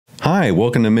Hi,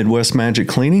 welcome to Midwest Magic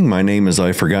Cleaning. My name is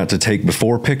I Forgot to Take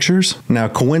Before Pictures. Now,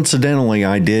 coincidentally,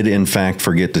 I did in fact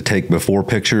forget to take before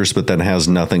pictures, but that has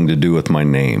nothing to do with my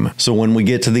name. So when we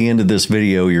get to the end of this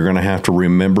video, you're going to have to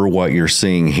remember what you're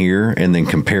seeing here and then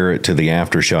compare it to the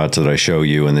after shots that I show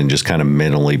you and then just kind of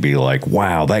mentally be like,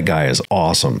 wow, that guy is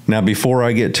awesome. Now, before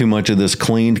I get too much of this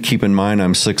cleaned, keep in mind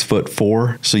I'm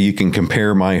 6'4", so you can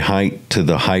compare my height to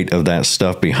the height of that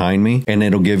stuff behind me, and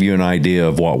it'll give you an idea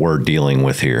of what we're dealing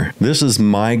with here. This is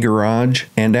my garage,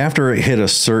 and after it hit a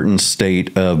certain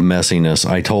state of messiness,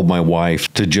 I told my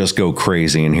wife to just go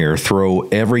crazy in here, throw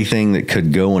everything that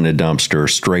could go in a dumpster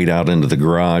straight out into the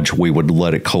garage. We would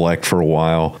let it collect for a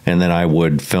while, and then I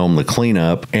would film the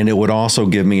cleanup, and it would also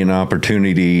give me an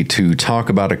opportunity to talk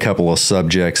about a couple of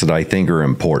subjects that I think are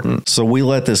important. So we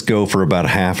let this go for about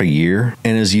half a year,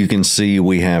 and as you can see,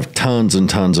 we have tons and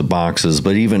tons of boxes,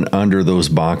 but even under those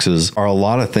boxes are a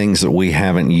lot of things that we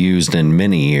haven't used in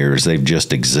many years. They've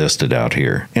just existed out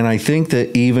here. And I think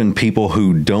that even people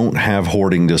who don't have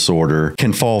hoarding disorder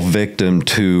can fall victim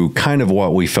to kind of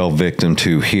what we fell victim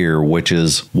to here, which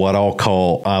is what I'll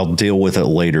call I'll deal with it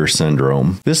later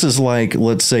syndrome. This is like,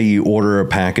 let's say you order a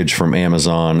package from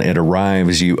Amazon, it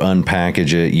arrives, you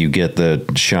unpackage it, you get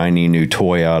the shiny new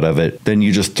toy out of it, then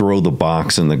you just throw the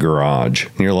box in the garage.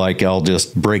 And you're like, I'll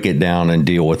just break it down and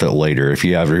deal with it later. If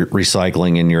you have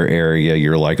recycling in your area,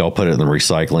 you're like, I'll put it in the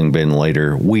recycling bin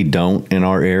later. We don't in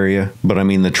our area, but I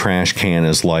mean, the trash can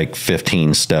is like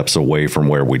 15 steps away from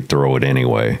where we'd throw it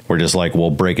anyway. We're just like, we'll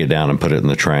break it down and put it in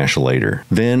the trash later.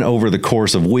 Then over the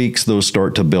course of weeks, those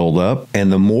start to build up,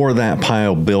 and the more that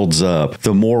pile builds up,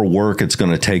 the more work it's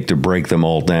going to take to break them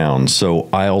all down. So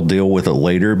I'll deal with it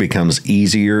later becomes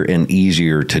easier and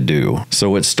easier to do.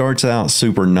 So it starts out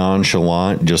super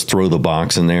nonchalant, just throw the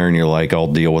box in there and you're like,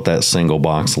 I'll deal with that single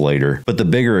box later. But the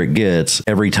bigger it gets,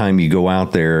 every time you go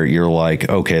out there, you're like,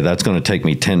 okay, that's going to take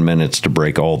me 10 minutes to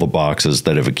break all the boxes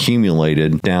that have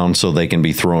accumulated down so they can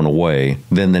be thrown away.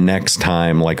 Then the next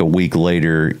time, like a week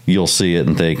later, you'll see it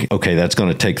and think, okay, that's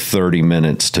going to take 30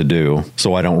 minutes to do.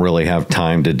 So I don't really have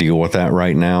time to deal with that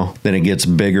right now. Then it gets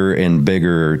bigger and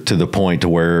bigger to the point to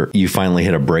where you finally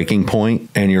hit a breaking point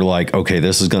and you're like, okay,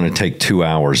 this is going to take 2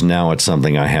 hours. Now it's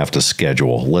something I have to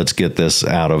schedule. Let's get this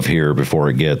out of here before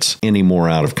it gets any more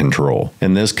out of control.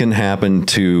 And this can happen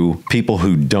to people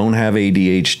who don't have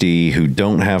ADHD, who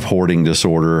don't have hoarding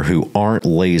disorder, who aren't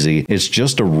lazy. It's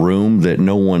just a room that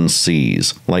no one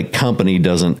sees. Like company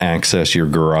doesn't access your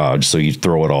garage, so you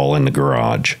throw it all in the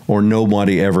garage. Or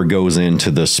nobody ever goes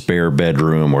into the spare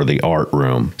bedroom or the art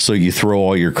room. So you throw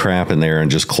all your crap in there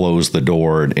and just close the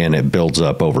door and it builds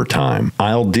up over time.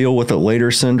 I'll deal with it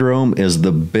later syndrome is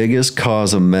the biggest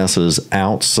cause of messes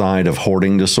outside of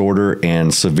hoarding disorder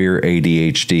and severe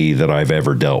ADHD that I've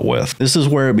ever dealt with. This is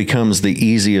where it becomes the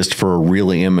easiest for a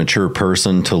really immature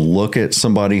person to look at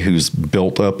somebody who's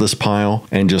built up this pile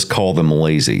and just call them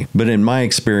lazy. But in my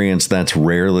experience, that's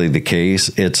rarely the case.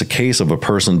 It's a case of a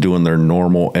person doing their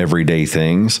normal everyday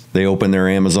things. They open their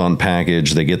Amazon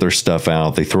package, they get their stuff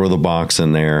out, they throw the box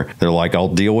in there. They're like,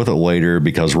 I'll deal with it later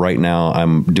because right now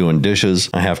I'm doing dishes.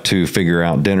 I have to figure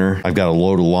out dinner. I've got a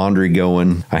load of laundry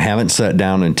going. I haven't sat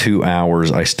down in 2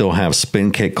 hours. I still have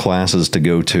spin kick classes to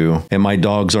go to. And my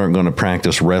dogs aren't going to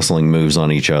practice wrestling moves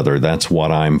on each other. That's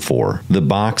what I'm for. The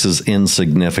box is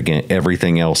insignificant.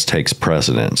 Everything else takes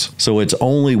precedence. So it's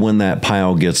only when that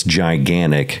pile gets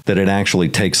gigantic that it actually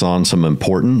takes on some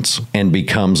importance and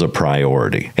becomes a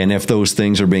priority. And if those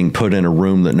things are being put in a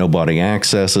room that nobody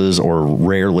accesses or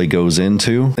rarely goes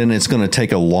into, then it's going to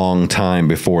take a long time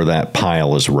before that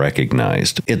pile is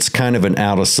recognized. It's kind of an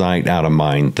out of sight, out of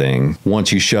mind thing.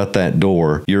 Once you shut that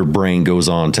door, your brain goes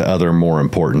on to other more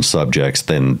important subjects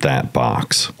than that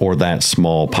box or that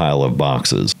small pile of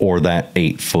boxes or that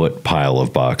 8-foot pile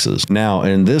of boxes. Now,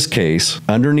 in this case,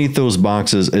 underneath those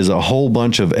boxes is a whole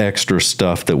bunch of extra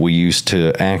stuff that we used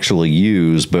to actually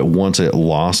use, but once it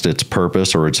lost its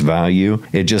purpose or its value,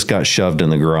 it just got shoved in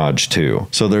the garage too.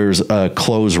 So there's a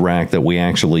clothes rack that we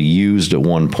actually used at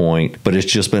one point, but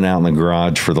it's just been out in the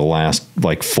garage for the last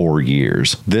like 4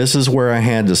 years. This is where I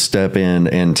had to step in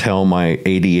and tell my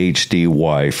ADHD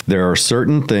wife, there are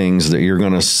certain things that you're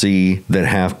going to see that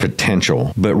have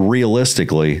potential, but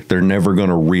realistically, they're never going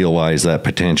to realize that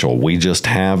potential. We just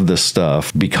have the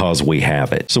stuff because we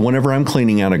have it. So whenever I'm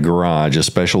cleaning out a garage,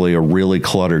 especially a really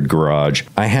cluttered garage,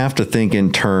 I have to think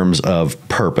in terms of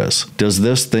purpose. Does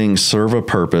this thing serve a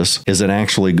purpose? Is it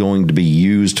actually going to be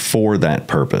used for that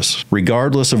purpose?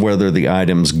 Regardless of whether the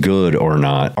item's good or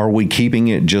not, are we keeping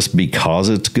it just because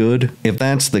it's good? If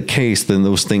that's the case, then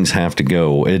those things have to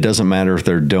go. It doesn't matter if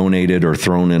they're donated or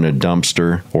thrown in a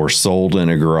dumpster or sold in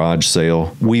a garage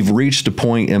sale. We've I've reached a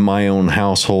point in my own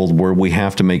household where we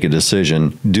have to make a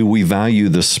decision. Do we value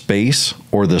the space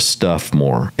or the stuff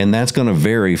more? And that's going to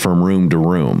vary from room to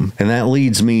room. And that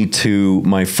leads me to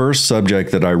my first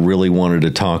subject that I really wanted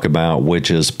to talk about,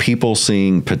 which is people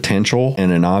seeing potential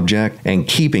in an object and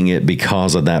keeping it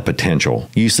because of that potential.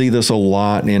 You see this a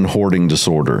lot in hoarding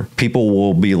disorder. People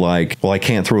will be like, well, I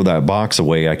can't throw that box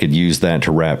away. I could use that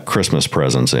to wrap Christmas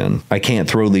presents in. I can't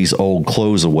throw these old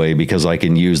clothes away because I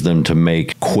can use them to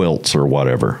make quilts or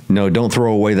whatever. No, don't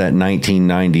throw away that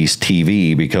 1990s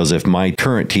TV, because if my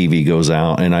current TV goes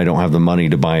out and I don't have the money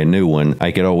to buy a new one,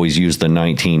 I could always use the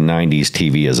 1990s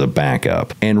TV as a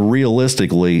backup. And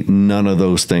realistically, none of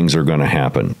those things are going to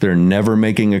happen. They're never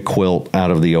making a quilt out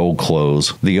of the old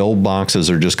clothes. The old boxes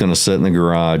are just going to sit in the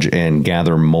garage and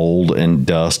gather mold and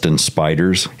dust and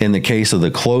spiders. In the case of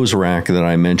the clothes rack that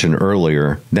I mentioned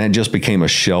earlier, that just became a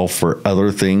shelf for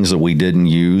other things that we didn't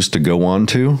use to go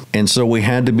onto. And so we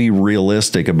had to be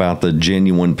realistic about the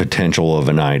genuine potential of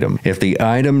an item. If the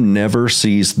item never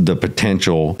sees the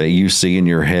potential that you see in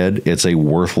your head, it's a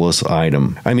worthless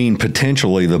item. I mean,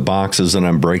 potentially the boxes that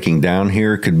I'm breaking down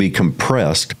here could be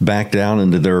compressed back down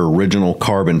into their original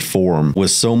carbon form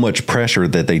with so much pressure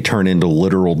that they turn into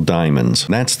literal diamonds.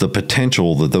 That's the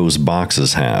potential that those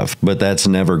boxes have, but that's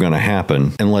never going to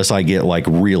happen unless I get like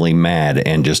really mad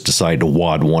and just decide to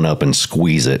wad one up and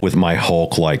squeeze it with my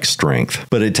Hulk-like strength.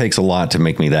 But it takes a lot to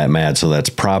make me that mad, so that's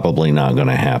probably not going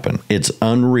to happen. It's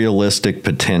unrealistic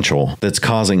potential that's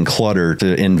causing clutter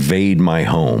to invade my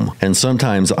home. And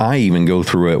sometimes I even go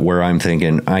through it where I'm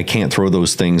thinking, I can't throw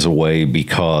those things away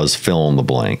because fill in the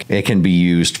blank. It can be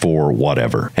used for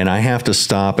whatever. And I have to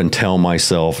stop and tell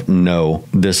myself, no,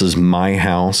 this is my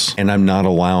house, and I'm not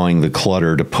allowing the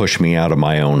clutter to push me out of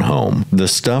my own home. The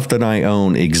stuff that I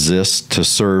own exists to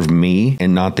serve me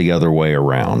and not the other way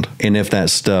around. And if that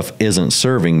stuff isn't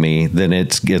serving me, then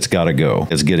it's got to go.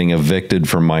 It's getting evicted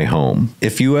from my home.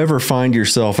 If you ever find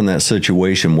yourself in that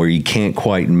situation where you can't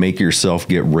quite make yourself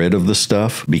get rid of the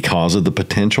stuff because of the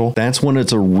potential, that's when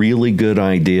it's a really good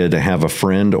idea to have a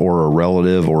friend or a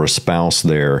relative or a spouse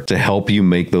there to help you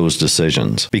make those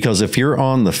decisions. Because if you're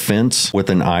on the fence with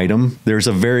an item, there's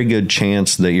a very good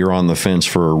chance that you're on the fence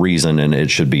for a reason and it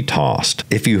should be tossed.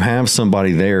 If you have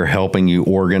somebody there helping you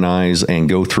organize and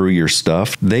go through your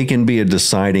stuff, they can be a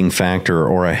deciding factor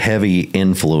or a heavy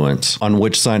influence on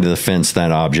which side of the fence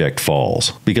that object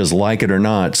falls. Because like it or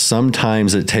not,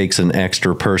 sometimes it takes an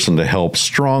extra person to help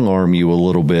strong arm you a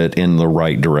little bit in the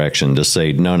right direction to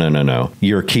say, no, no, no, no.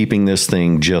 You're keeping this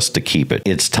thing just to keep it.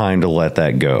 It's time to let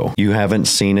that go. You haven't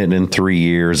seen it in 3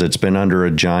 years. It's been under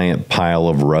a giant pile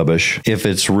of rubbish. If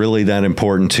it's really that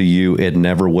important to you, it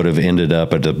never would have ended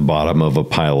up at the bottom of a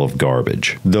pile of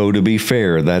garbage. Though to be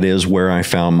fair, that is where I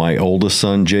found my oldest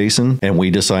son, Jason, and we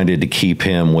decided to keep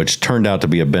him, which turned out to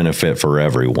be a benefit for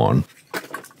everyone.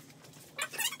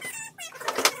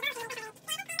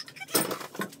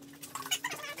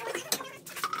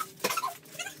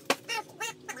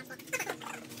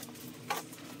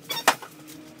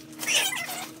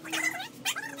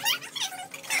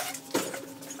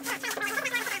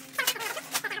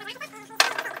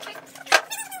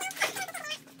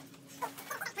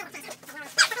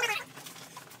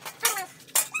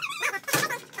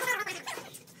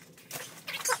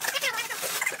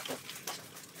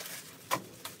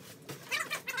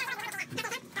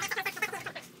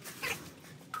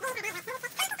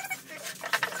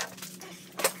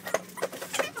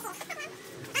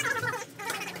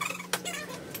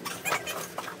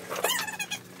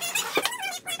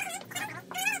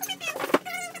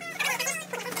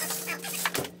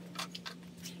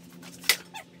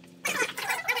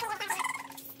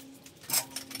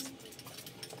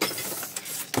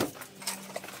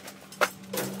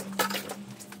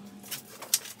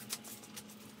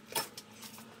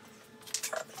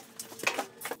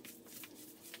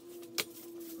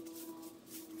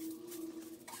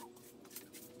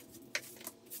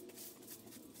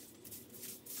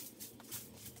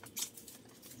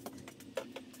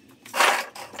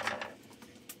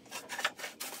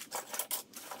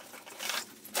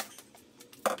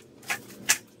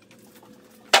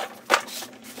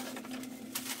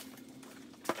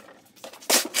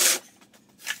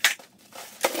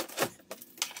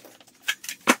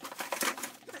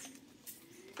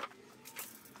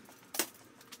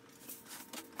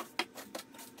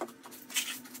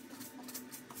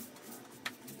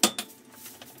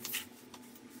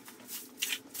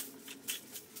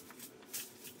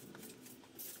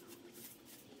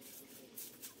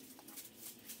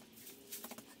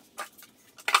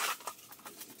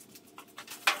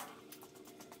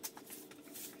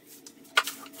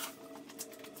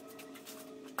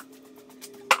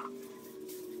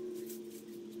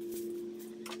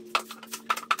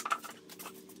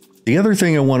 The other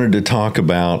thing I wanted to talk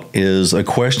about is a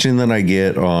question that I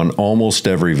get on almost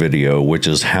every video, which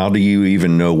is how do you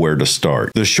even know where to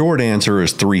start? The short answer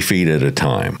is 3 feet at a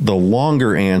time. The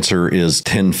longer answer is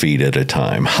 10 feet at a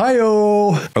time.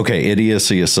 Hi-oh! Okay,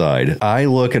 idiocy aside, I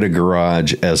look at a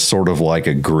garage as sort of like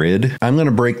a grid. I'm going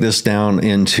to break this down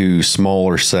into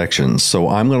smaller sections. So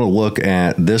I'm going to look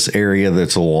at this area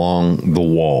that's along the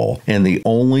wall. And the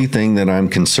only thing that I'm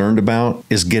concerned about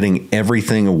is getting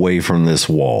everything away from this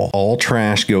wall. All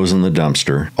trash goes in the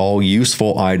dumpster. All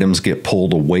useful items get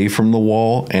pulled away from the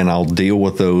wall, and I'll deal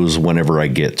with those whenever I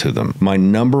get to them. My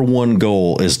number one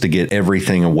goal is to get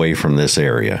everything away from this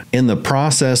area. In the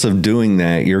process of doing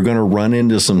that, you're going to run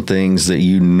into some things that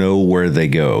you know where they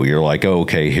go. You're like, oh,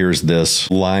 okay, here's this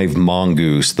live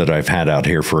mongoose that I've had out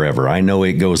here forever. I know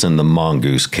it goes in the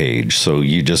mongoose cage, so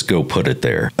you just go put it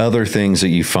there. Other things that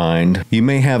you find, you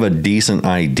may have a decent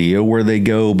idea where they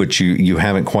go, but you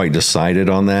haven't quite decided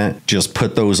on that. Just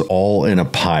put those all in a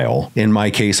pile. In my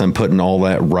case, I'm putting all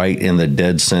that right in the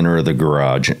dead center of the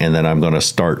garage, and then I'm going to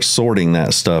start sorting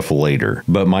that stuff later.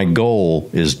 But my goal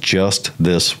is just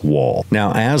this wall.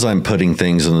 Now, as I'm putting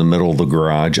things in the middle of the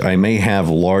garage, I may have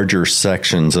larger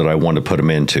sections that I want to put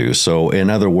them into. So in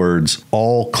other words,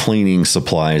 all cleaning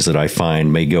supplies that I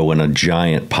find may go in a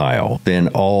giant pile. Then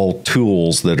all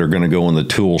tools that are going to go in the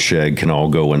tool shed can all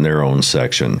go in their own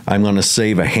section. I'm going to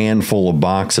save a handful of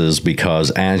boxes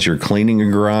because as you're cleaning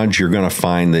a garage, you're going to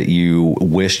find that you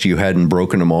wished you hadn't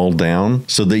broken them all down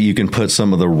so that you can put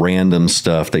some of the random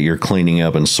stuff that you're cleaning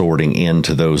up and sorting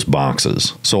into those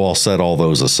boxes. So I'll set all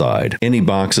those aside. Any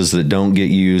boxes that don't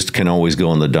get used can always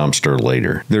go in the dumpster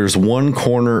later. There's one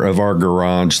corner of our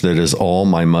garage that is all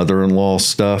my mother-in-law's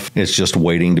stuff. It's just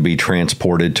waiting to be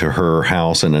transported to her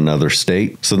house in another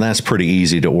state. So that's pretty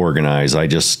easy to organize. I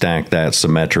just stack that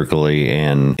symmetrically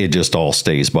and it just all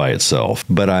stays by itself.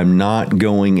 But I'm not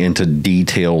going into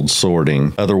detailed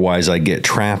sorting. Otherwise, I get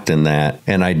trapped in that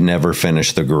and I'd never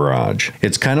finish the garage.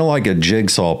 It's kind of like a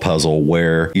jigsaw puzzle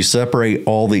where you separate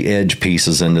all the edge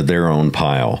pieces into their own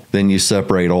pile. Then you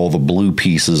separate all the blue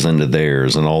pieces into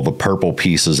theirs and all the purple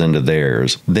pieces into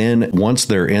theirs. Then once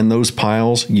they're in those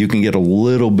piles, you can get a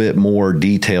little bit more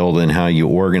detailed in how you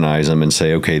organize them and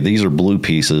say, okay, these are blue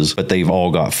pieces, but they've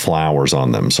all got flowers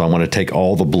on them. So I want to take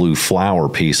all the blue flower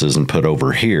pieces and put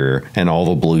over here and all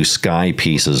the blue sky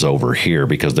pieces over here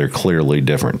because they're clearly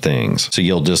different things. So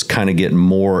you'll just kind of get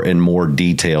more and more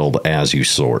detailed as you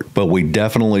sort. But we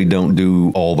definitely don't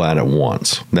do all that at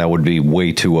once. That would be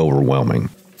way too overwhelming.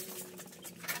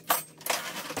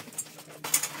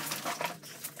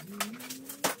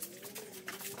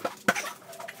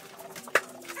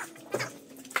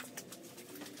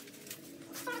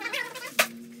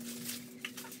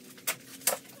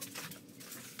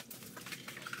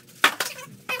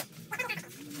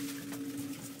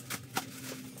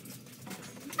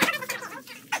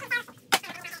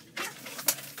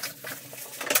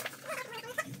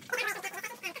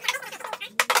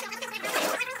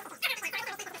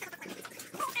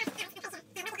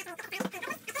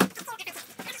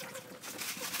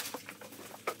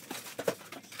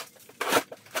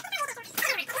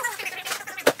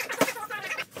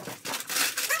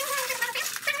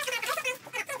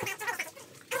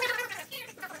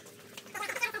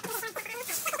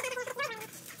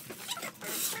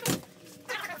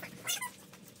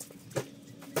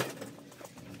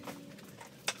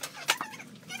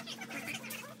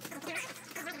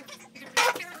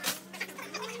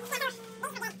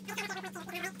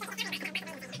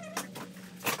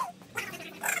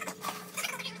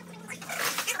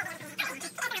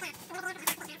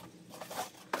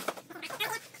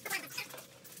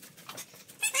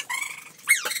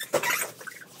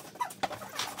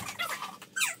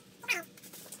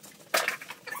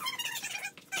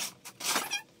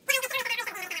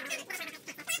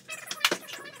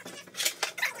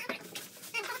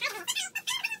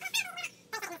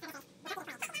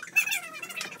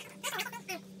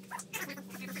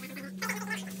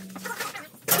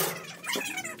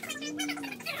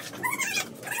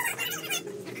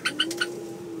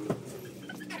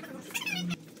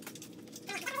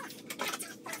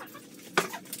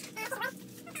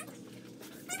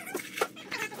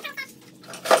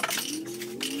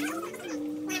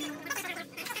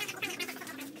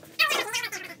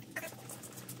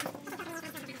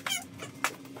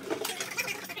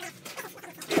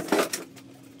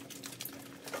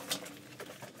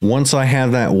 Once I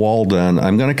have that wall done,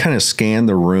 I'm going to kind of scan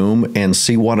the room and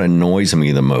see what annoys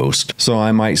me the most. So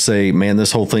I might say, man,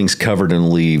 this whole thing's covered in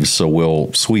leaves, so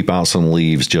we'll sweep out some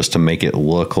leaves just to make it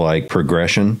look like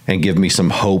progression and give me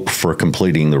some hope for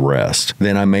completing the rest.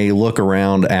 Then I may look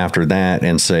around after that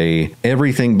and say,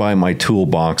 everything by my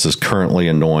toolbox is currently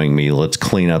annoying me. Let's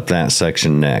clean up that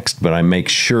section next. But I make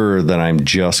sure that I'm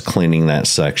just cleaning that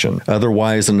section.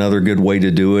 Otherwise, another good way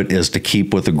to do it is to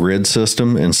keep with the grid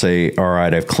system and say, all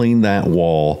right, I've cleaned that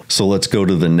wall, so let's go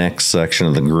to the next section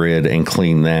of the grid and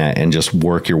clean that, and just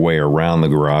work your way around the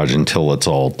garage until it's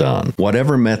all done.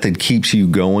 Whatever method keeps you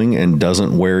going and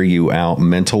doesn't wear you out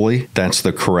mentally, that's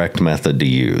the correct method to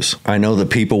use. I know that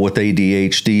people with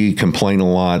ADHD complain a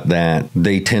lot that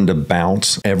they tend to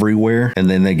bounce everywhere and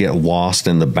then they get lost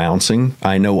in the bouncing.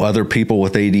 I know other people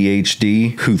with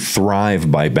ADHD who thrive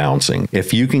by bouncing.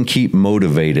 If you can keep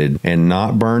motivated and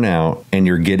not burn out and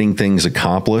you're getting things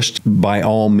accomplished, by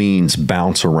all means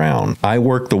bounce around. I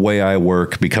work the way I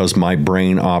work because my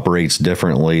brain operates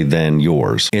differently than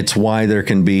yours. It's why there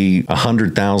can be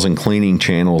 100,000 cleaning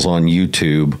channels on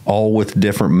YouTube, all with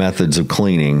different methods of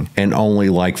cleaning, and only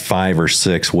like 5 or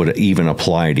 6 would even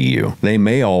apply to you. They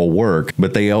may all work,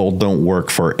 but they all don't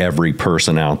work for every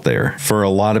person out there. For a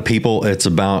lot of people, it's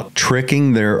about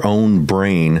tricking their own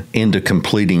brain into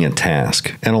completing a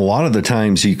task. And a lot of the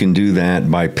times you can do that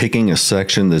by picking a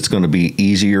section that's going to be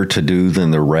easier to do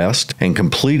than the rest and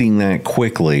completing that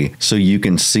quickly so you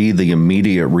can see the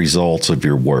immediate results of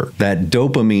your work. That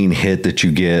dopamine hit that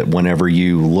you get whenever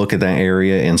you look at that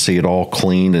area and see it all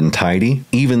cleaned and tidy,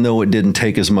 even though it didn't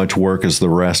take as much work as the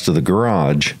rest of the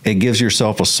garage, it gives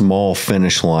yourself a small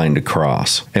finish line to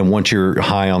cross. And once you're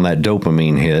high on that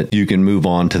dopamine hit, you can move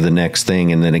on to the next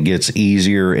thing, and then it gets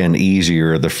easier and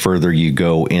easier the further you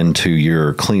go into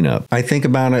your cleanup. I think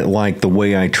about it like the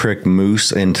way I trick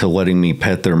moose into letting me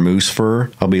pet their moose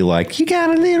fur. I'll be like, you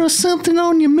got a little something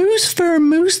on your moose fur,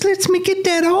 Moose. Let me get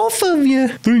that off of you.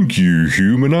 Thank you,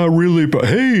 human.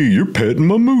 Hey, you're petting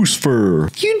my moose fur.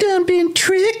 You done been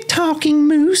tricked, talking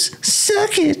moose.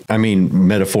 Suck it. I mean,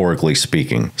 metaphorically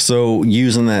speaking. So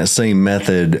using that same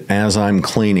method as I'm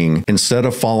cleaning, instead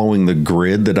of following the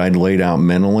grid that I'd laid out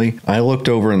mentally, I looked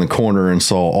over in the corner and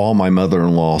saw all my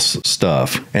mother-in-law's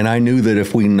stuff. And I knew that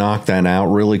if we knocked that out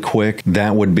really quick,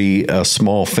 that would be a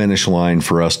small finish line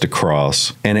for us to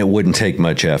cross, and it wouldn't take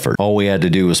much effort. All we had to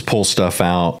do was pull stuff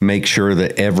out, make sure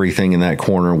that everything in that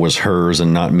corner was hers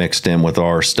and not mixed in with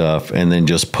our stuff, and then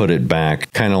just put it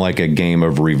back, kind of like a game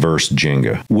of reverse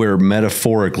Jenga. We're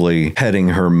metaphorically petting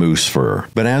her moose fur.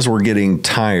 But as we're getting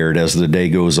tired as the day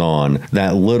goes on,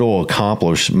 that little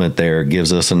accomplishment there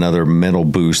gives us another mental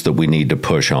boost that we need to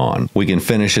push on. We can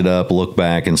finish it up, look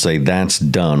back, and say, that's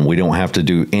done. We don't have to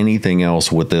do anything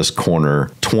else with this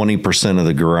corner. 20% of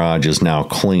the garage is now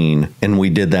clean, and we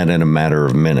did that in a matter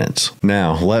of minutes.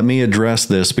 Now, let me address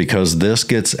this because this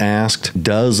gets asked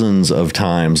dozens of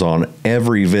times on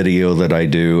every video that I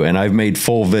do, and I've made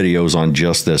full videos on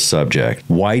just this subject.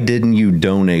 Why didn't you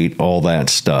donate all that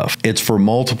stuff? It's for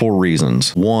multiple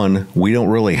reasons. One, we don't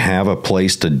really have a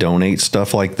place to donate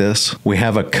stuff like this. We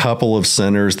have a couple of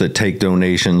centers that take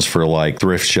donations for like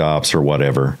thrift shops or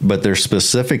whatever, but they're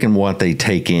specific in what they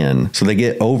take in, so they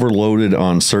get overloaded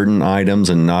on certain items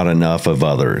and not enough of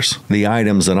others. The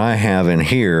items that I have in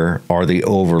here are the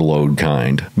overload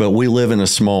kind, but we live in a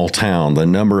small town. The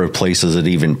number of places that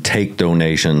even take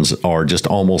donations are just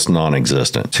almost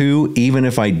non-existent. Two, even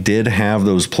if I did have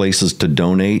those places to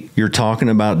donate, you're talking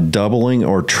about doubling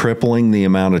or tripling the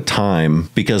amount of time,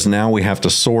 because now we have to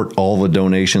sort all the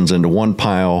donations into one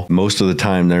pile. Most of the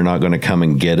time they're not going to come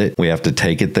and get it. We have to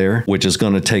take it there, which is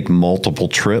going to take multiple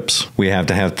trips. We have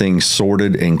to have things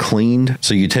sorted and cleaned.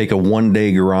 So you take a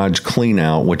one-day garage clean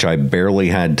out, which I barely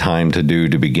had time to do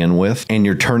to begin with, and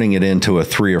you're turning it into a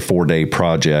 3 or 4 day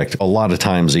project, a lot of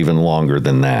times even longer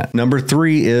than that. Number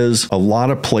 3 is a lot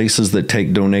of places that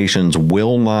take donations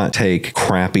will not take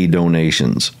crappy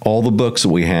donations. All the books that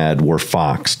we had were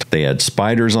foxed. They had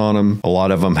spiders on them. A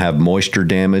lot of them have moisture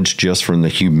damage just from the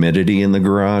humidity in the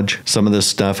garage. Some of this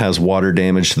stuff has water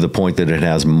damage to the point that it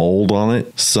has mold on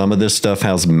it. Some of this stuff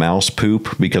has mouse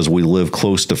poop because we live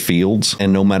close to fields,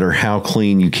 and no matter how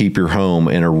clean you keep your home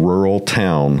in a rural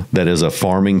town that is a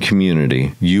farming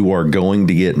community, you are going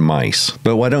to get mice.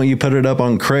 But why don't you put it up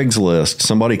on Craigslist?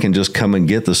 Somebody can just come and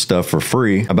get the stuff for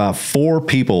free. About 4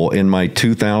 people in my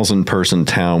 2,000 person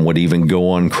town would even go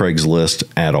on Craigslist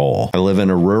at all. I live in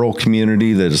a rural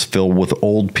community that is filled with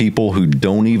old people who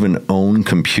don't even own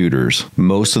computers.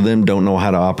 Most of them don't know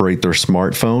how to operate their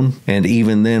smartphone, and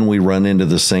even then we run into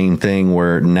the same thing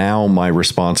where now my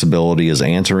responsibility is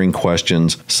answering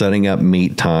questions, setting up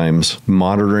meet times,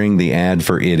 monitoring ordering the ad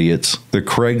for idiots. The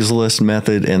Craigslist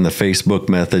method and the Facebook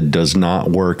method does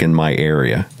not work in my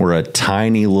area. We're a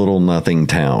tiny little nothing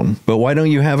town. But why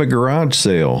don't you have a garage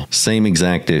sale? Same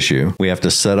exact issue. We have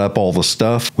to set up all the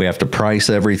stuff. We have to price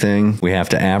everything. We have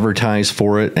to advertise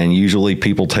for it. And usually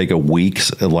people take a week's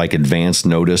advance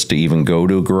notice to even go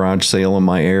to a garage sale in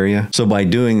my area. So by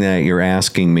doing that, you're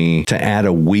asking me to add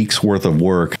a week's worth of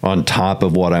work on top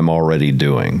of what I'm already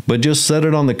doing. But just set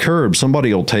it on the curb.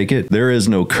 Somebody will take it. There is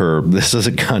no curb. This is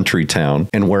a country town.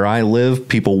 And where I live,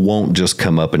 people won't just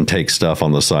come up and take stuff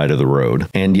on the side of the road.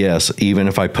 And yes, even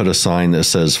if I put a sign that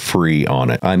says free on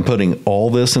it, I'm putting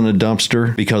all this in a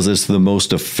dumpster because it's the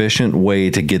most efficient way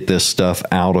to get this stuff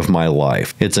out of my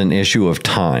life. It's an issue of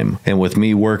time. And with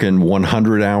me working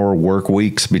 100-hour work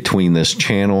weeks between this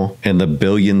channel and the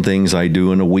billion things I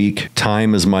do in a week,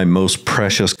 time is my most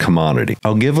precious commodity.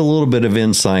 I'll give a little bit of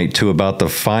insight to about the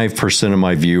 5% of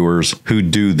my viewers who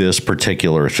do this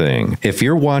particular thing. If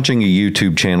you're watching a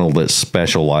YouTube channel that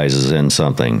specializes in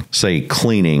something, say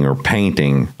cleaning or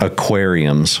painting,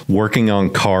 aquariums, working on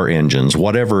car engines,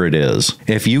 whatever it is,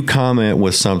 if you comment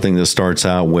with something that starts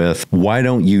out with, why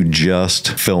don't you just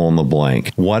fill in the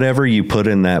blank? Whatever you put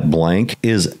in that blank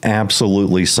is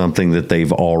absolutely something that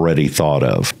they've already thought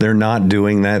of. They're not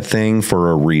doing that thing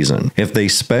for a reason. If they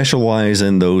specialize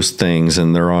in those things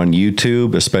and they're on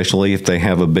YouTube, especially if they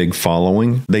have a big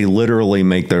following, they literally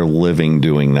make their living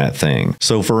doing that thing.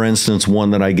 So for instance,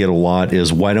 one that I get a lot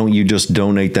is, why don't you just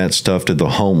donate that stuff to the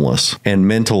homeless? And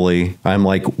mentally, I'm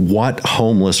like, what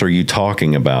homeless are you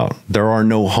talking about? There are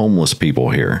no homeless people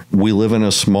here. We live in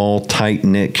a small,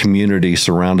 tight-knit community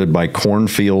surrounded by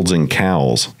cornfields and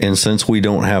cows. And since we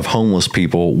don't have homeless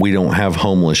people, we don't have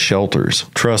homeless shelters.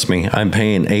 Trust me, I'm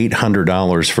paying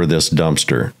 $800 for this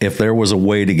dumpster. If there was a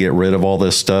way to get rid of all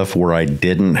this stuff where I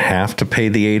didn't have to pay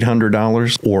the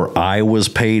 $800, or I was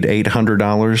paid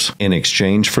 $800 in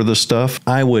exchange for the stuff,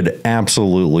 I would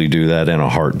absolutely do that in a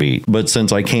heartbeat. But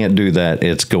since I can't do that,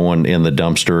 it's going in the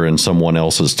dumpster and someone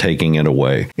else is taking it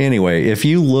away. Anyway, if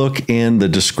you look in the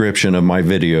description of my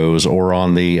videos or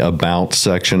on the About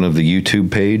section of the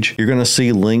YouTube page, you're going to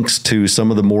see links to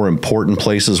some of the more important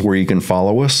places where you can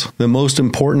follow us. The most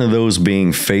important of those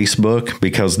being Facebook,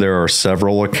 because there are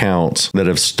several accounts that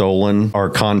have stolen our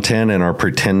content and are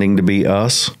pretending to be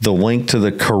us. The link to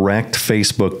the correct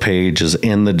Facebook page is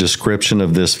in the description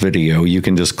of this video. You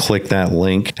can just click that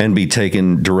link and be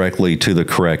taken directly to the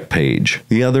correct page.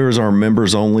 The other is our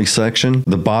members only section.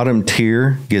 The bottom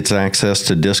tier gets access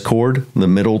to Discord. The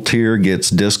middle tier gets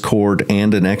Discord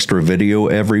and an extra video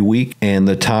every week. And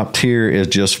the top tier is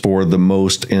just for the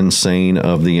most insane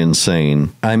of the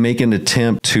insane. I make an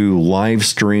attempt to live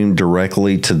stream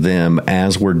directly to them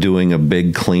as we're doing a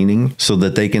big cleaning so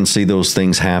that they can see those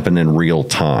things happen in real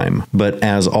time. But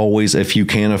as always, if you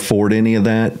can't afford any of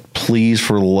that, please,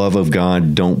 for the love of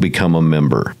God, don't become a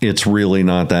member. It's really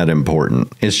not that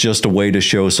important. It's just a way to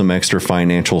show some extra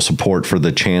financial support for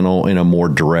the channel in a more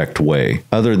direct way.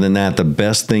 Other than that, the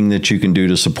best thing that you can do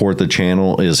to support the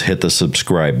channel is hit the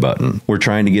subscribe button. We're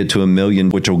trying to get to 1 million,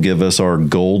 which will give us our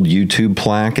gold YouTube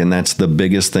plaque, and that's the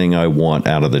biggest thing I want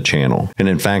out of the channel. And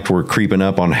in fact, we're creeping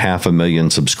up on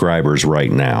 500,000 subscribers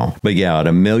right now. But yeah, at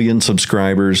 1 million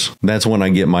subscribers, that's when I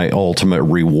get my ultimate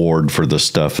reward for the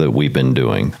stuff that we've been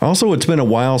doing. Also, it's been a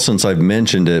while since I've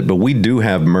mentioned it, but we do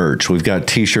have merch. We've got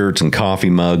t-shirts and coffee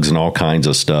mugs and all kinds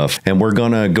of stuff. And we're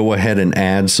going to go ahead and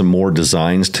add some more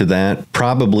designs to that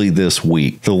probably this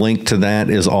week. The link to that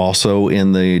is also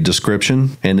in the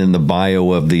description and in the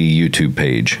bio of the YouTube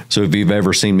page. So if you've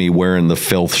ever seen me wearing the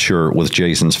filth shirt with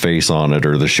Jason's face on it,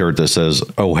 or the shirt that says,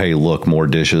 "Oh, hey, look, more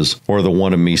dishes," or the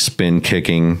one of me spin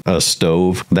kicking a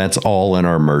stove, that's all in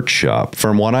our merch shop.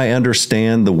 From what I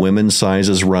understand, the women's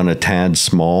sizes run a tad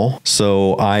small,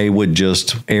 so I would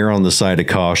just err on the side of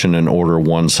caution and order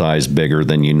one size bigger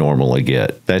than you normally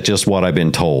get. That's just what I've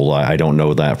been told. I don't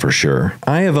know that for sure.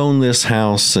 I have owned this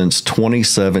house since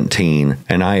 2017,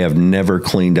 and I have never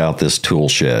cleaned out this tool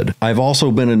shed. I've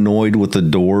also been annoyed with the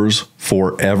doors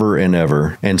forever and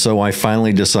ever, and so I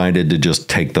finally decided to just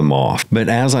take them off. But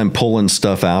as I'm pulling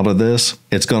stuff out of this,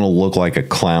 it's going to look like a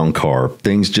clown car.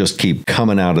 Things just keep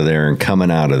coming out of there and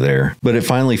coming out of there. But it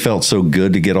finally felt so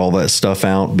good to get all that stuff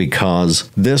out, because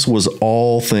this was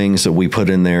all things that we put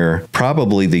in there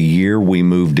probably the year we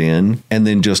moved in, and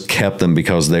then just kept them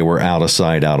because they were out of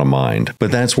sight, out of mind.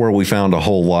 But that's where we found a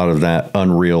whole lot of that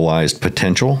unrealized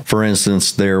potential. For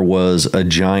instance, there was a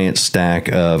giant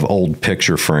stack of old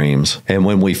picture frames, and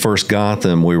when we first got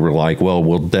them, we were like, well,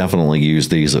 we'll definitely use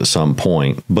these at some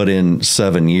point. But in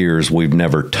 7 years, we've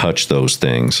never touched those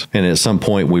things. And at some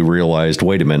point, we realized,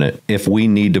 wait a minute, if we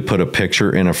need to put a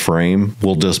picture in a frame,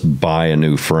 we'll just buy a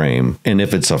new frame. And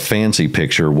if it's a fancy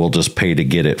picture, we'll just pay to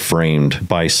get it framed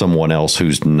by someone else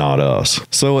who's not us.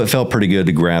 So it felt pretty good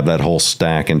to grab that whole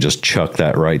stack and just chuck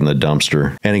that right in the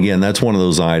dumpster. And again, that's one of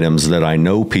those items that I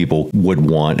know people would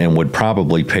want and would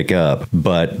probably pick up,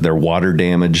 but they're water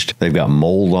damaged. They've got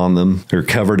mold on them. They're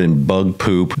covered in bug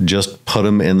poop. Just put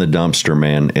them in the dumpster,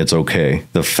 man. It's okay.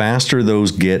 The faster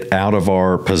those get out of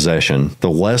our possession, the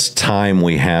less time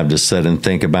we have to sit and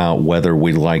think about whether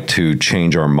we'd like to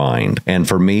change our mind. And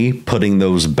for me, putting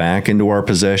those back into our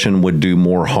possession would do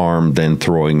more harm than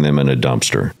throwing them in a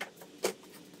dumpster.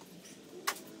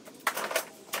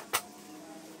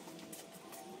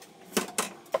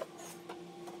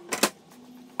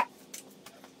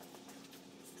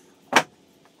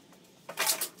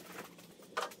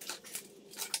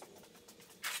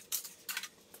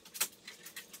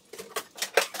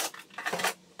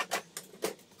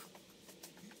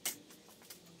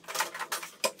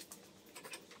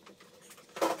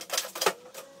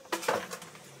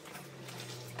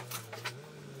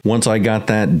 Once I got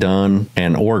that done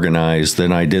and organized,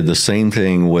 then I did the same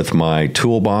thing with my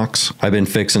toolbox. I've been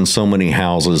fixing so many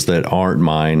houses that aren't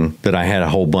mine that I had a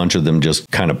whole bunch of them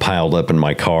just kind of piled up in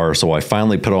my car. So I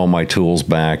finally put all my tools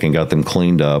back and got them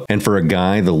cleaned up. And for a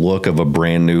guy, the look of a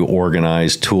brand new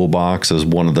organized toolbox is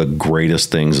one of the greatest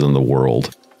things in the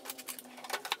world.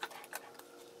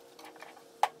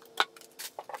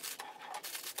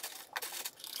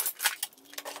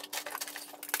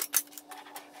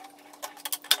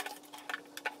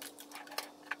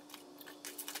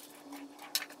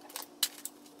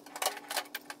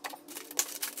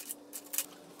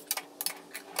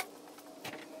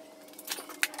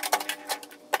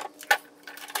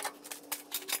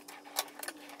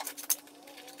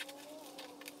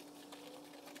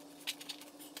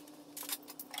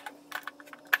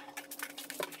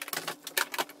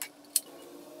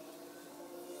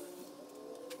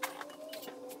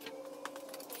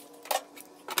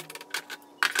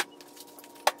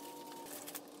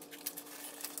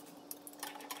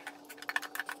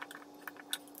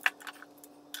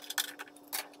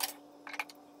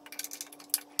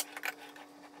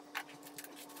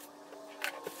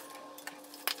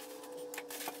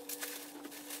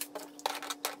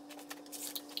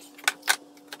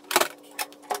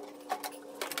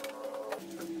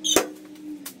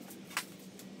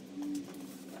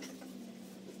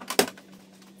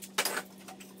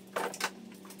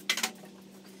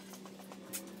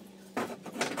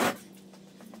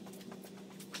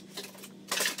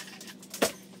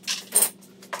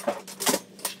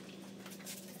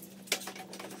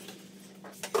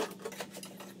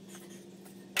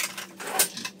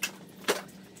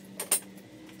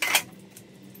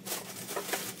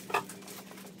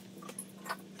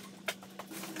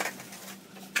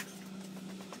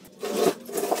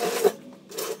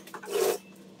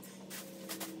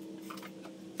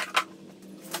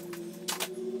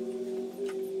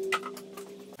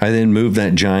 I then moved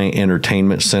that giant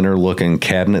entertainment center looking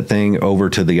cabinet thing over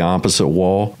to the opposite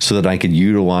wall so that I could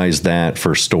utilize that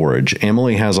for storage.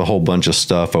 Emily has a whole bunch of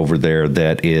stuff over there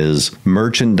that is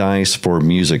merchandise for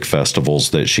music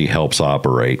festivals that she helps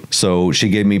operate. So she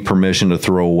gave me permission to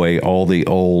throw away all the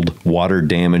old water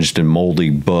damaged and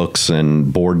moldy books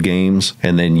and board games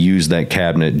and then use that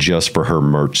cabinet just for her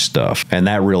merch stuff. And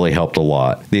that really helped a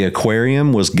lot. The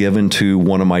aquarium was given to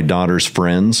one of my daughter's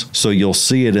friends, so you'll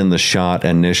see it in the shot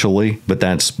initially, but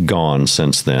that's gone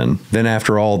since then. Then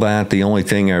after all that, the only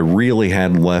thing I really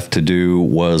had left to do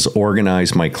was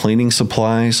organize my cleaning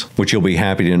supplies, which you'll be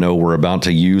happy to know we're about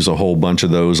to use a whole bunch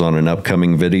of those on an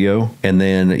upcoming video. And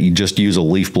then you just use a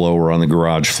leaf blower on the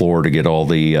garage floor to get all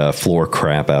the floor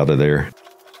crap out of there.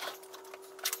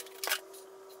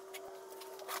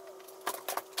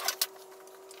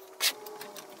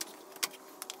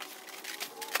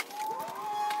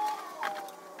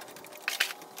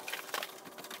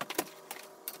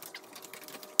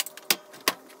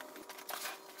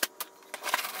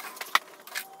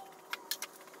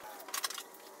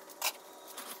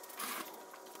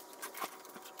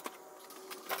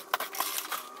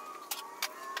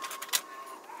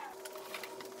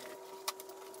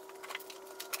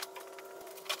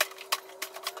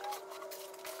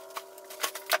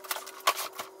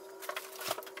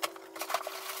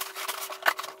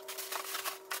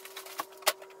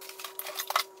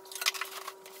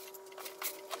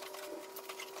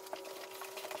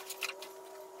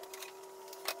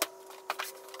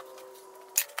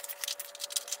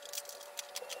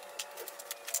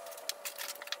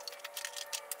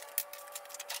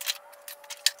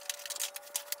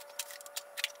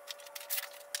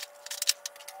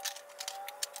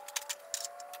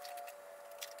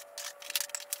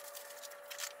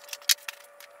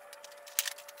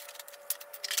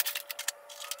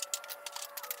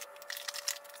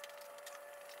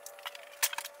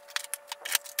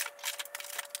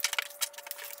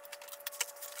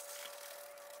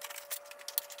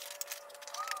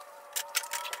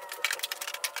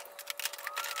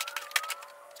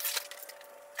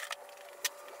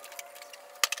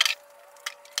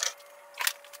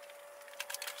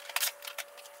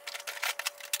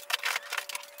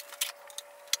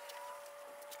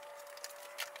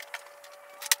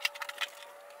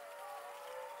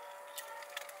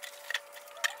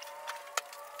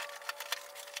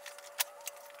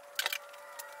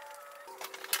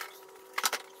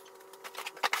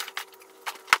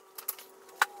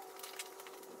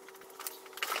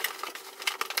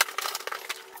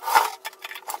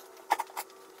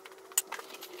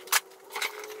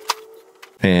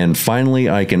 And finally,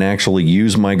 I can actually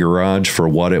use my garage for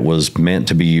what it was meant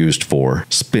to be used for.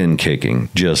 Spin kicking.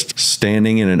 Just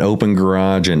standing in an open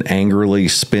garage and angrily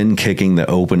spin kicking the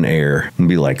open air. And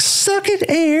be like, suck it,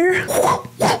 air.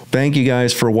 Thank you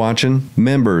guys for watching.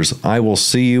 Members, I will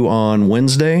see you on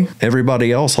Wednesday.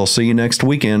 Everybody else, I'll see you next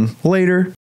weekend.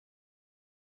 Later.